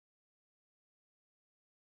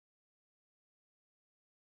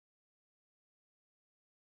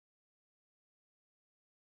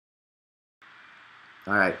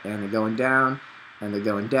Alright, and they're going down, and they're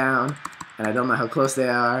going down, and I don't know how close they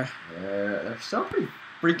are. They're still pretty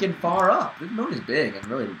freaking far up. The moon is big and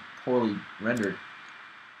really poorly rendered.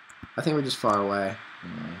 I think we're just far away.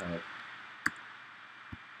 I hope.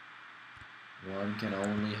 One can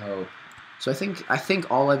only hope. So I think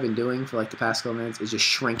all I've been doing for like the past couple minutes is just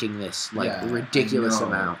shrinking this like ridiculous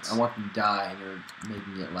amount. I want them to die, and you're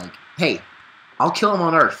making it like. Hey, I'll kill them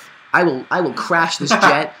on Earth. I will crash this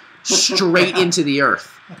jet straight into the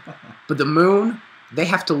Earth. But the moon, they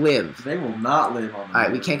have to live. They will not live on the moon. All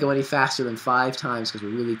right, we can't go any faster than 5 times because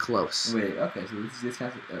we're really close. Wait, okay, so this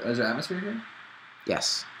kind of, is there atmosphere here?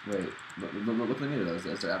 Yes. Wait, look at the meter though. Is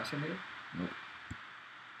there atmosphere meter? Nope.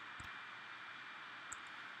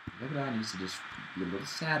 Maybe I needs to just be a little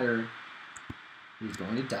sadder. He's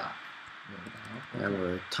going to die. And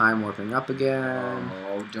we're time warping up again.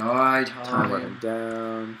 Oh, die, time warping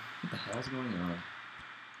down. What the hell's going on?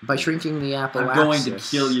 By shrinking the Appalachia. I'm going to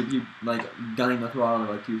kill you. You like gunning the throttle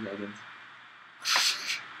in like 2 seconds.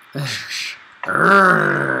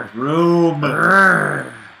 Room.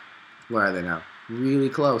 Where are they now? Really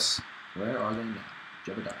close. Where are they now?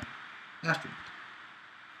 Jebediah. Astronaut.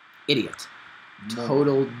 Idiot.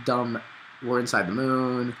 Total dumb. We're inside the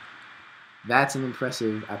moon. That's an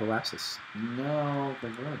impressive apoapsis. No, but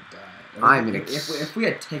we're gonna die. If we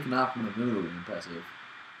had taken off from the moon, it would be impressive.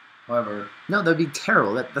 However, no, that'd be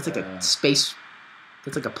terrible. That's like a space.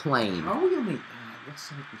 That's like a plane. How are we only? It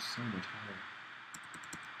looks like we're so much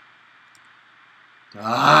higher.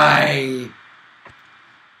 Die!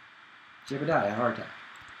 Jebediah, heart attack.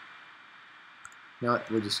 You know what?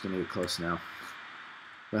 We're just gonna get close now.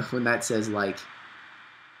 When that says like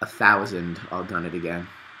 1,000, I'll gun it again.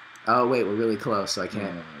 Oh wait, we're really close, so I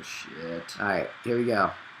can't. Oh shit! All right, here we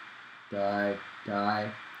go. Die! Die!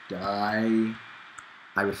 Die!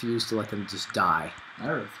 I refuse to let them just die. I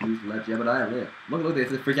refuse to let Jebediah live. Look! They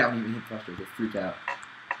freak out when you hit thrusters. They freak out.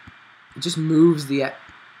 It just moves the. What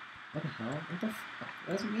the hell? What the fuck?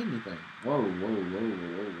 That doesn't mean anything. Whoa!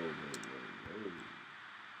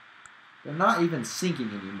 They're not even sinking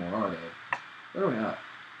anymore, are they? They're going up.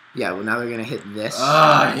 Yeah, well now they're gonna hit this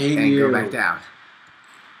I hate and you. go back down.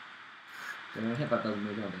 They're gonna hit that doesn't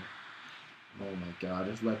move, are they? Oh my god!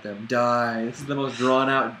 Just let them die. This is the most drawn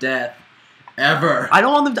out death ever. I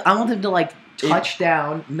don't want them to. I want them to like touch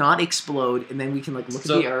down, not explode, and then we can like look at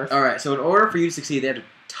the Earth. All right. So in order for you to succeed, they have to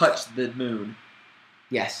touch the moon.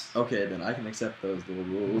 Yes. Okay, then I can accept those little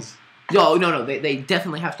rules. No. They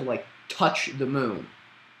definitely have to like touch the moon.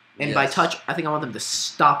 And by touch, I think I want them to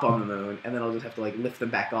stop on the moon, and then I'll just have to like lift them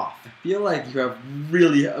back off. I feel like you have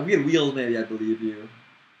really. If we had wheels, maybe I'd believe you.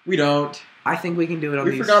 We don't. I think we can do it on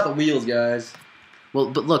these. We forgot the wheels, guys. Well,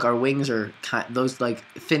 but look, our wings are those like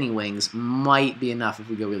finny wings might be enough if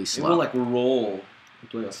we go really slow. It will like roll,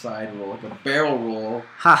 like a side roll, like a barrel roll.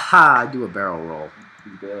 Ha ha! I do a barrel roll.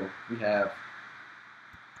 We have.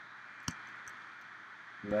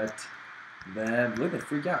 Let them look. They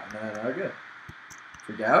freak out. No, good.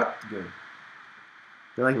 Freak out. Good.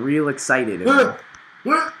 They're like real excited.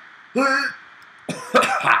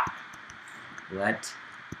 Let.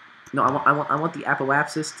 No, I want the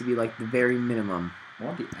apoapsis to be like the very minimum. I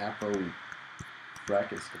want the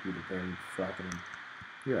fracus to be the very fracking.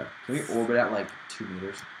 Yeah. Can we orbit at like 2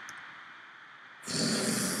 meters?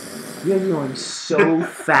 You're going so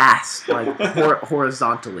fast, like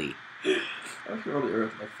horizontally. I should roll the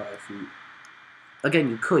Earth like 5 feet. Again,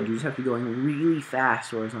 you could. You just have to be going really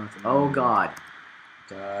fast horizontally. Oh god.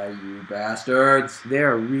 Die, you bastards!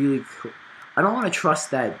 They're really cool. I don't want to trust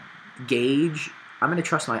that gauge. I'm going to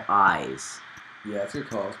trust my eyes. Yeah, it's a good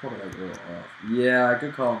call. It's probably like a little off. Yeah,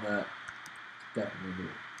 good call on that. Definitely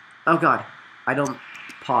good. Oh god. I don't...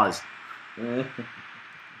 Pause. Okay,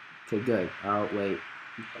 good. Oh, wait.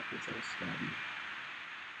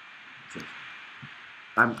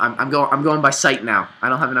 I'm going by sight now. I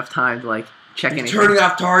don't have enough time to, like, check anything. Turning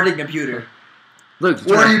off targeting computer. Luke,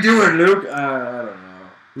 what are you doing, Luke? I don't know.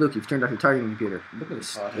 Luke, you've turned off your targeting computer. Look at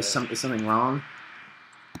this. Is something wrong?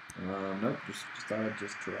 Nope. Just thought I'd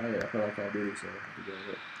just try it. I feel like I'll do so.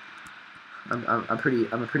 I'm a pretty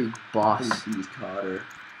boss. Pretty beast cotter.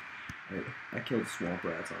 Wait, I killed swamp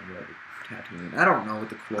rats on Tatooine. I don't know what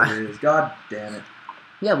the quote is. God damn it.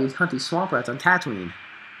 Yeah, we hunt these swamp rats on Tatooine.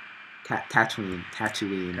 Tatooine.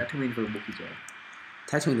 Tatooine for Wookiee Jar.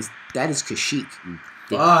 Tatooine is Kashyyyk.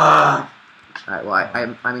 Ah. Alright,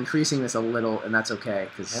 well I'm increasing this a little, and that's okay.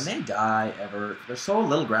 Can they die ever? There's so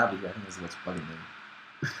little gravity here. I think this is what's bugging me.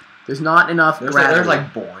 There's not enough gravity. There's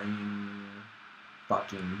like boing,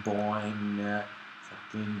 fucking boing,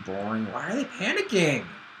 fucking boing. Why are they panicking?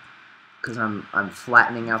 Because I'm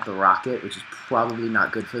flattening out the rocket, which is probably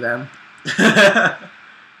not good for them.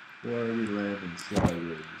 Where we live in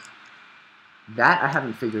sideways. That I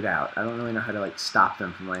haven't figured out. I don't really know how to like stop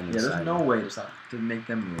them from landing. Yeah, there's sideways. no way to make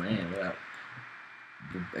them land without.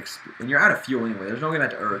 And you're out of fuel anyway. There's no way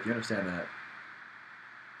back to Earth. You understand that?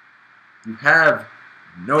 You have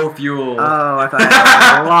no fuel. Oh, I thought I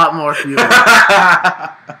had a lot more fuel.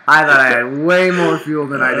 I thought I had way more fuel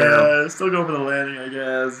than I do. Still go for the landing, I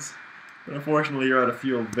guess. But unfortunately, you're out of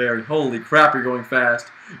fuel. Holy crap! You're going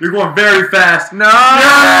fast. You're going very fast. No!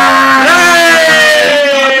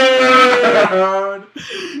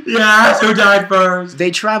 Yes, who died first?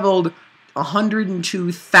 They traveled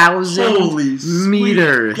 102,000 Holy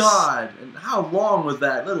meters. Sweet God! And how long was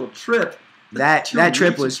that little trip? That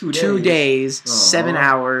trip was 2 days, 7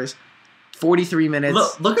 hours, 43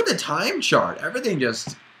 minutes. Look at the time chart. Everything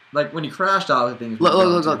just like when you crashed off, things. Look.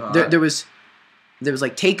 There was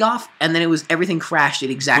like takeoff, and then everything crashed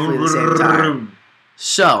at exactly the same time.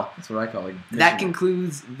 So that's what I call it. That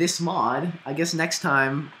concludes this mod. I guess next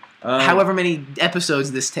time, however many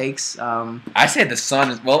episodes this takes. I say the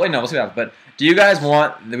sun is. Well, wait, no, we'll see what happens. But do you guys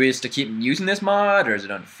want the ways to keep using this mod, or is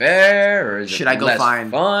it unfair, or is should it I go less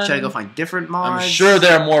find? fun? Should I go find different mods? I'm sure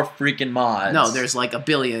there are more freaking mods. No, there's like a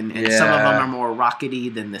billion, and some of them are more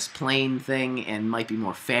rockety than this plane thing, and might be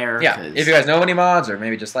more fair. Yeah, if you guys know any mods, or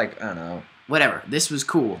maybe just like I don't know. Whatever. This was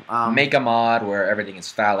cool. Make a mod where everything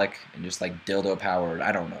is phallic and just like dildo powered.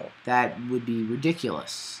 I don't know. That would be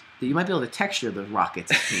ridiculous. You might be able to texture the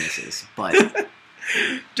rockets' penises, but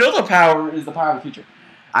dildo power is the power of the future.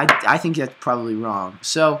 I think that's probably wrong.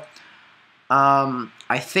 So,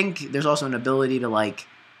 I think there's also an ability to like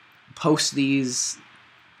post these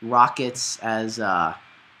rockets as as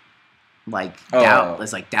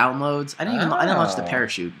downloads. I didn't launch the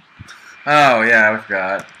parachute. Oh yeah, I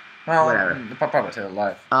forgot. Well, whatever. Probably to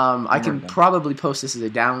life. I can probably post this as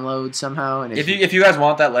a download somehow. And if you guys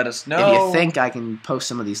want that, let us know. If you think I can post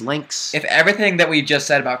some of these links. If everything that we just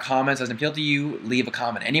said about comments doesn't appeal to you, leave a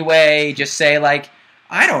comment anyway. Just say like,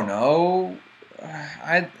 I don't know,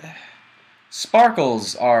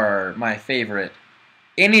 sparkles are my favorite.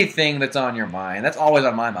 Anything that's on your mind. That's always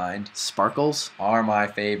on my mind. Sparkles? Are my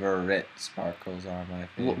favorite. Sparkles are my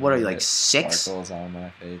favorite. What are you, like 6? Sparkles are my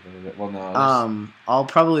favorite. Well, no. I'll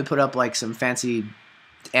probably put up like some fancy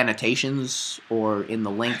annotations, or in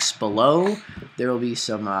the links below there will be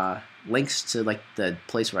some links to like the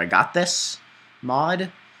place where I got this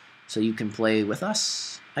mod, so you can play with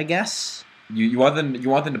us, I guess. You want them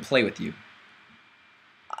to play with you.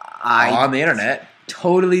 On the internet.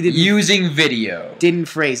 Totally didn't using video. Didn't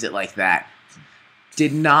phrase it like that.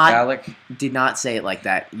 Did not Alec, did not say it like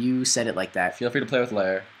that. You said it like that. Feel free to play with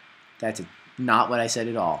Lair. That's not what I said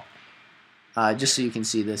at all. Just so you can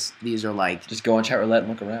see this, these are like. Just go on chat roulette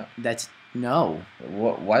and look around. That's no.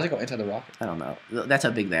 Why does it go inside the rocket? I don't know. That's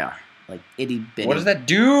how big they are. Like itty bitty. What does that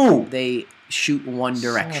do? They shoot one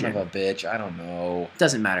direction. Son of a bitch. I don't know.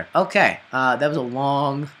 Doesn't matter. Okay. That was a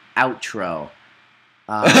long outro.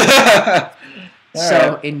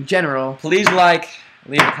 So, right. In general... Please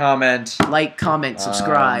leave a comment. Like, comment,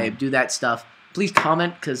 subscribe, do that stuff. Please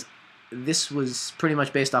comment, because this was pretty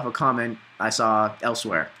much based off a comment I saw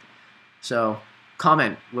elsewhere. So,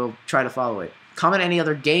 comment. We'll try to follow it. Comment any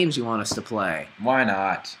other games you want us to play. Why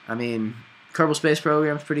not? I mean, Kerbal Space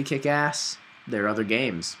Program's pretty kick-ass. There are other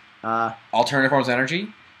games. Alternative Forms of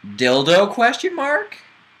Energy? Dildo?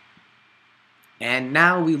 And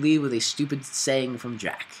now we leave with a stupid saying from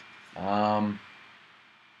Jack.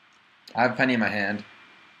 I have a penny in my hand,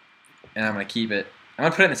 and I'm going to keep it. I'm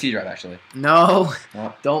going to put it in the C drive, actually. No,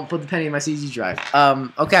 don't put the penny in my CZ drive.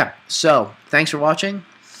 Okay, so thanks for watching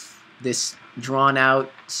this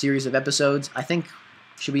drawn-out series of episodes. I think,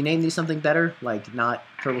 should we name these something better? Like, not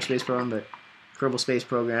Kerbal Space Program, but Kerbal Space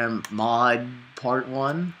Program Mod Part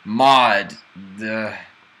 1? Mod.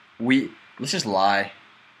 Let's just lie.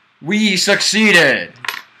 We succeeded!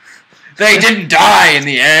 They didn't die in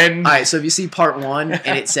the end. All right, so if you see Part 1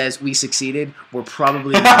 and it says we succeeded, we're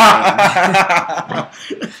probably lying.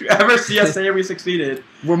 If you ever see us say we succeeded,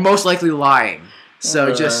 we're most likely lying.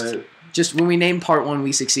 So just when we name Part 1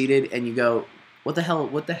 we succeeded and you go, what the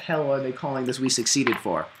hell are they calling this we succeeded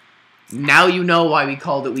for? Now you know why we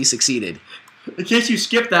called it we succeeded. In case you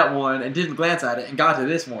skipped that one and didn't glance at it and got to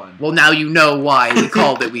this one. Well, now you know why we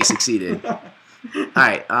called it we succeeded. All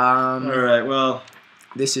right. All right, well...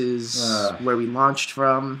 This is where we launched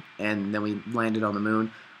from, and then we landed on the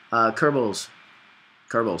moon. Kerbals,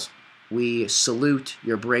 we salute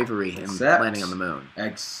your bravery in landing on the moon.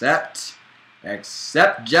 Except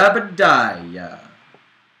Jebediah.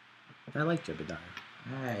 I like Jebediah.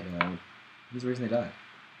 I don't. He's the reason they died.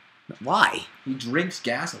 Why? He drinks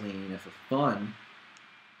gasoline for fun.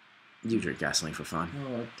 You drink gasoline for fun.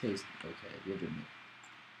 Well, it tastes okay. You'll drink it.